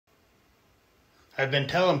I've been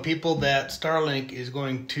telling people that Starlink is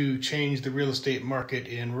going to change the real estate market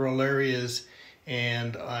in rural areas,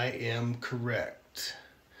 and I am correct.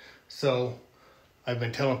 So I've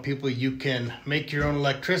been telling people you can make your own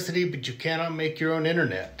electricity, but you cannot make your own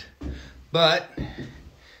internet. But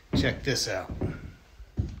check this out.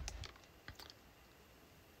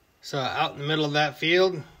 So out in the middle of that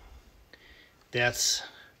field, that's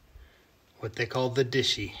what they call the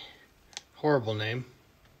dishy. Horrible name,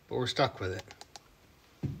 but we're stuck with it.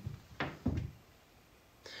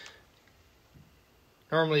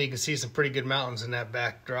 Normally you can see some pretty good mountains in that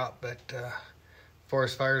backdrop, but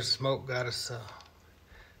forest fires and smoke got us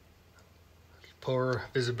poor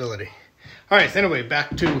visibility. All right, so anyway,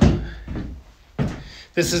 back to,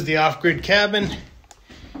 this is the off-grid cabin.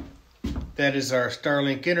 That is our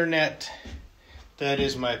Starlink internet. That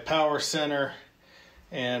is my power center,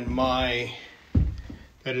 and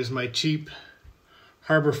that is my cheap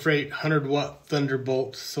Harbor Freight 100-watt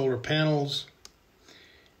Thunderbolt solar panels.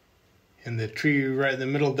 And the tree right in the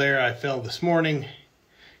middle there I felled this morning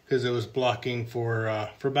because it was blocking for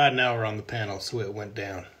about an hour on the panel, so it went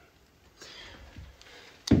down.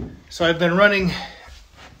 So I've been running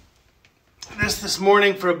this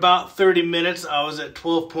morning for about 30 minutes. I was at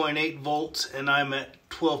 12.8 volts and I'm at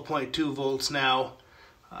 12.2 volts now.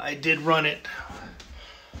 I did run it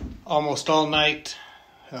almost all night.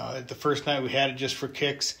 The first night we had it just for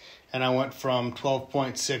kicks, and I went from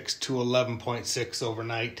 12.6 to 11.6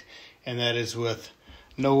 overnight, and that is with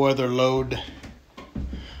no other load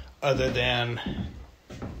other than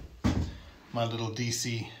my little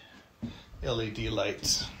DC LED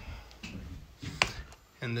lights.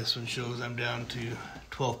 And this one shows I'm down to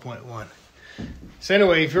 12.1. So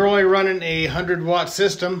anyway, if you're only running a 100-watt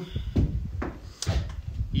system,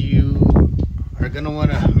 you are going to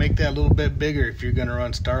want to make that a little bit bigger if you're going to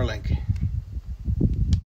run Starlink.